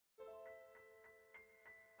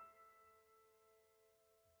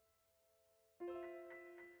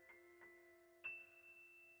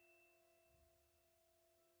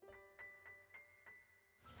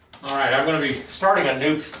Alright, I'm going to be starting a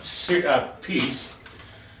new piece.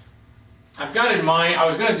 I've got in mind, I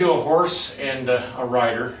was going to do a horse and a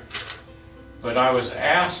rider, but I was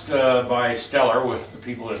asked by Stellar, with the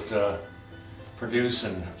people that produce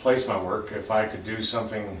and place my work, if I could do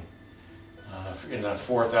something in the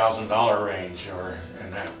 $4,000 range, or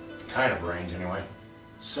in that kind of range anyway.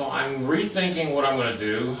 So I'm rethinking what I'm going to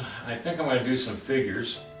do. I think I'm going to do some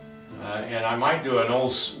figures, and I might do an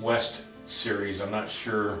Old West series, I'm not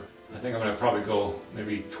sure. I think I'm going to probably go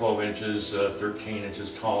maybe 12 inches, 13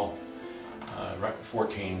 inches tall,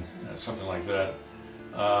 14, something like that.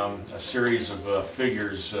 A series of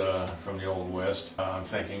figures from the Old West. I'm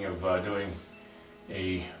thinking of doing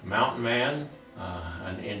a mountain man,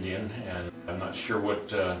 an Indian, and I'm not sure what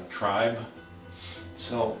tribe.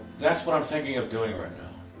 So that's what I'm thinking of doing right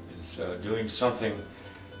now, is doing something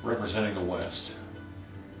representing the West.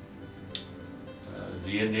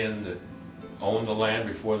 The Indian that owned the land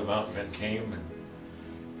before the mountain men came,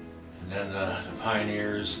 and then the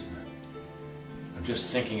pioneers. I'm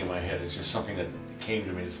just thinking in my head, it's just something that came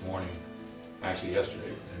to me this morning, actually yesterday,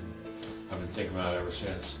 and I've been thinking about it ever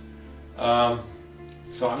since.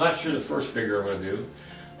 So I'm not sure the first figure I'm going to do.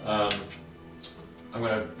 I'm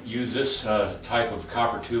going to use this type of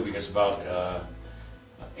copper tubing. It's about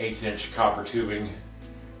 1/8 inch copper tubing.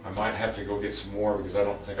 I might have to go get some more because I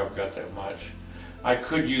don't think I've got that much. I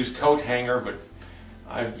could use coat hanger, but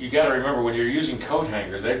you got to remember, when you're using coat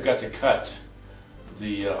hanger, they've got to cut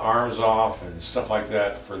the arms off and stuff like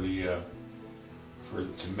that for the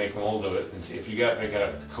to make mold of it. And if you got to make it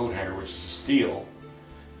a coat hanger, which is steel,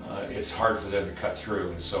 it's hard for them to cut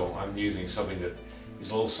through. And so I'm using something that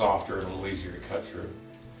is a little softer and a little easier to cut through.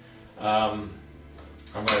 I'm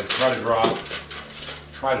going to try to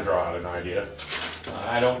draw out an idea.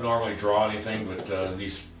 I don't normally draw anything, but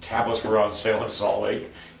these tablets were on sale in Salt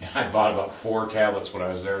Lake. I bought about 4 tablets when I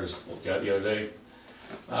was there the other day.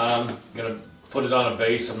 I'm going to put it on a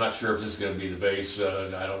base. I'm not sure if this is going to be the base.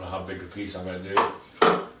 I don't know how big a piece I'm going to do.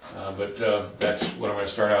 But that's what I'm going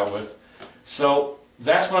to start out with. So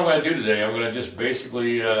that's what I'm going to do today. I'm going to just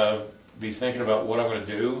basically be thinking about what I'm going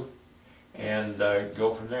to do and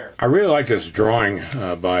go from there. I really like this drawing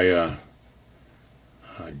by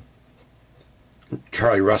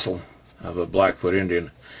Charlie Russell of a Blackfoot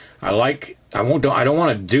Indian. I don't want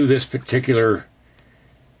to do this particular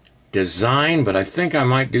design, but I think I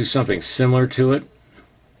might do something similar to it.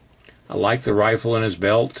 I like the rifle in his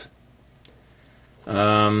belt,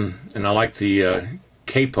 and I like the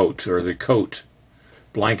capote, or the coat,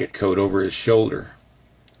 blanket coat over his shoulder.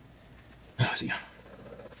 See.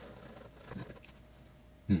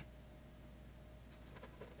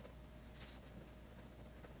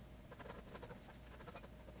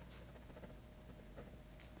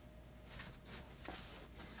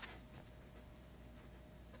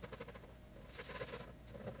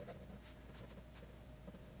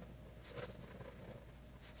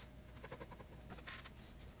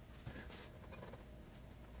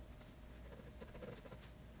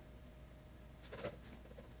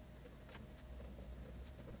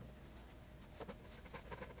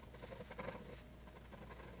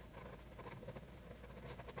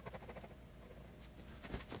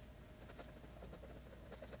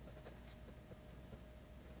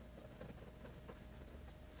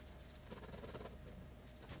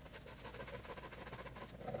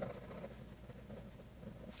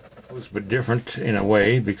 But different in a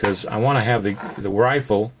way, because I want to have the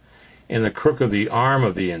rifle in the crook of the arm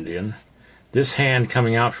of the Indian, this hand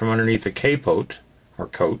coming out from underneath the capote, or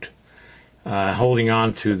coat, holding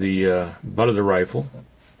on to the butt of the rifle,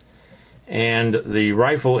 and the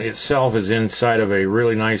rifle itself is inside of a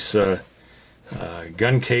really nice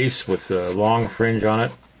gun case with a long fringe on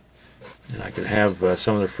it, and I could have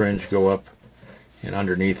some of the fringe go up and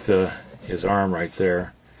underneath his arm right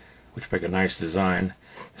there, which make a nice design.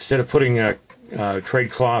 Instead of putting trade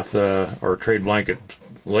cloth or trade blanket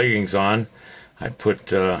leggings on, I'd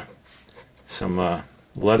put some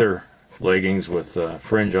leather leggings with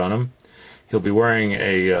fringe on them. He'll be wearing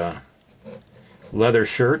a leather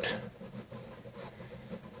shirt,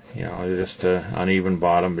 just uneven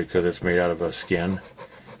bottom because it's made out of a skin.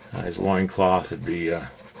 His loincloth would be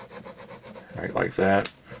right like that.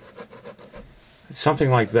 Something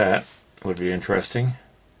like that would be interesting.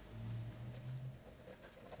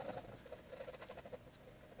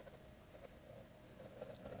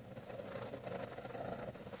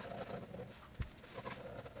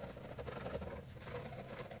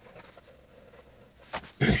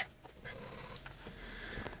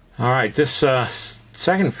 All right, this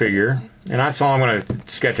second figure, and that's all I'm going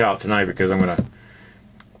to sketch out tonight because I'm going to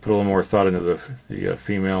put a little more thought into the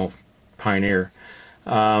female pioneer.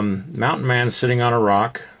 Mountain man sitting on a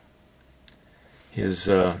rock, his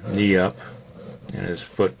knee up and his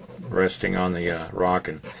foot resting on the rock,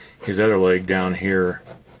 and his other leg down here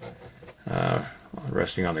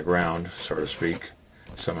resting on the ground, so to speak,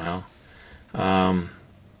 somehow.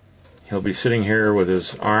 He'll be sitting here with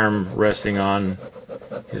his arm resting on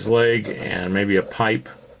his leg and maybe a pipe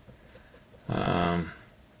that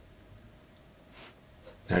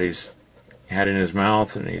he's had in his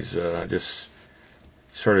mouth, and he's just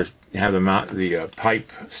sort of have the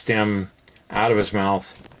pipe stem out of his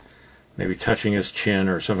mouth, maybe touching his chin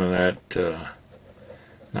or something like that.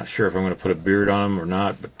 Not sure if I'm going to put a beard on him or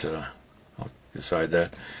not, but I'll decide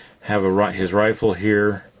that. Have his rifle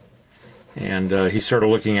here, and he's sort of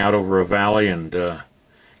looking out over a valley and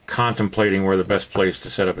contemplating where the best place to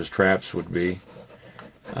set up his traps would be.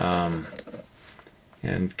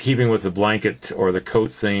 And keeping with the blanket or the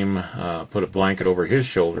coat theme, put a blanket over his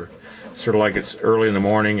shoulder, sort of like it's early in the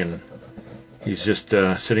morning and he's just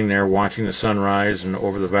sitting there watching the sunrise and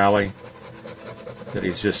over the valley that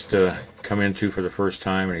he's just come into for the first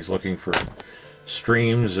time, and he's looking for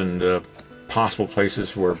streams and possible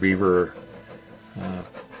places where beaver are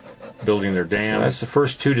building their dam. So that's the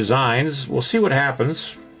first two designs. We'll see what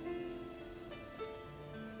happens.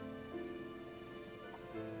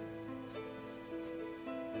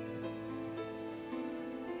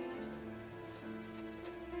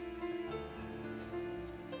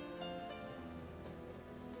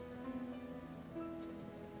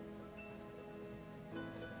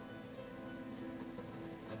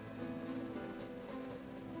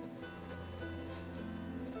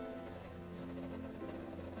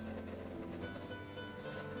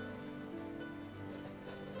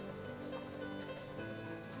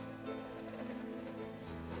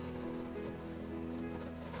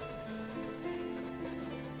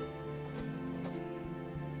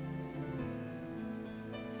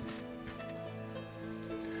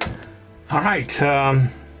 All right, I'm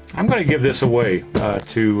going to give this away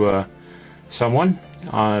to someone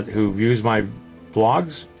who views my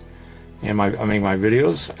blogs and my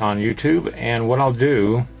videos on YouTube. And what I'll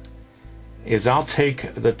do is I'll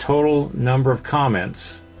take the total number of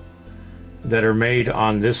comments that are made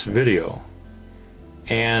on this video,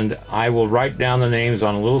 and I will write down the names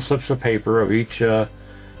on little slips of paper of each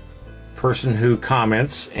person who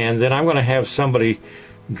comments, and then I'm going to have somebody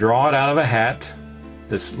draw it out of a hat,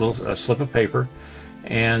 this little slip of paper,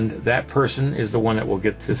 and that person is the one that will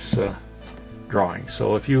get this drawing.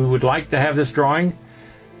 So if you would like to have this drawing,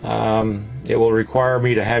 it will require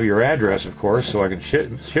me to have your address, of course, so I can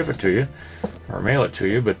ship it to you or mail it to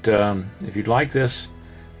you. But if you'd like this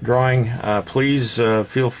drawing, please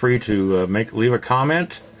feel free to leave a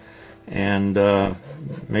comment, and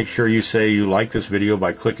make sure you say you like this video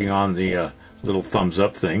by clicking on the little thumbs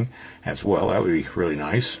up thing as well. That would be really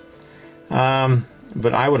nice.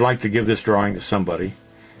 But I would like to give this drawing to somebody,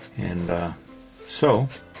 and so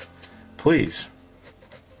please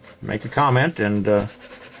make a comment, and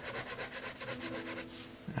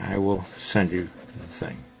I will send you the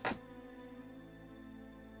thing.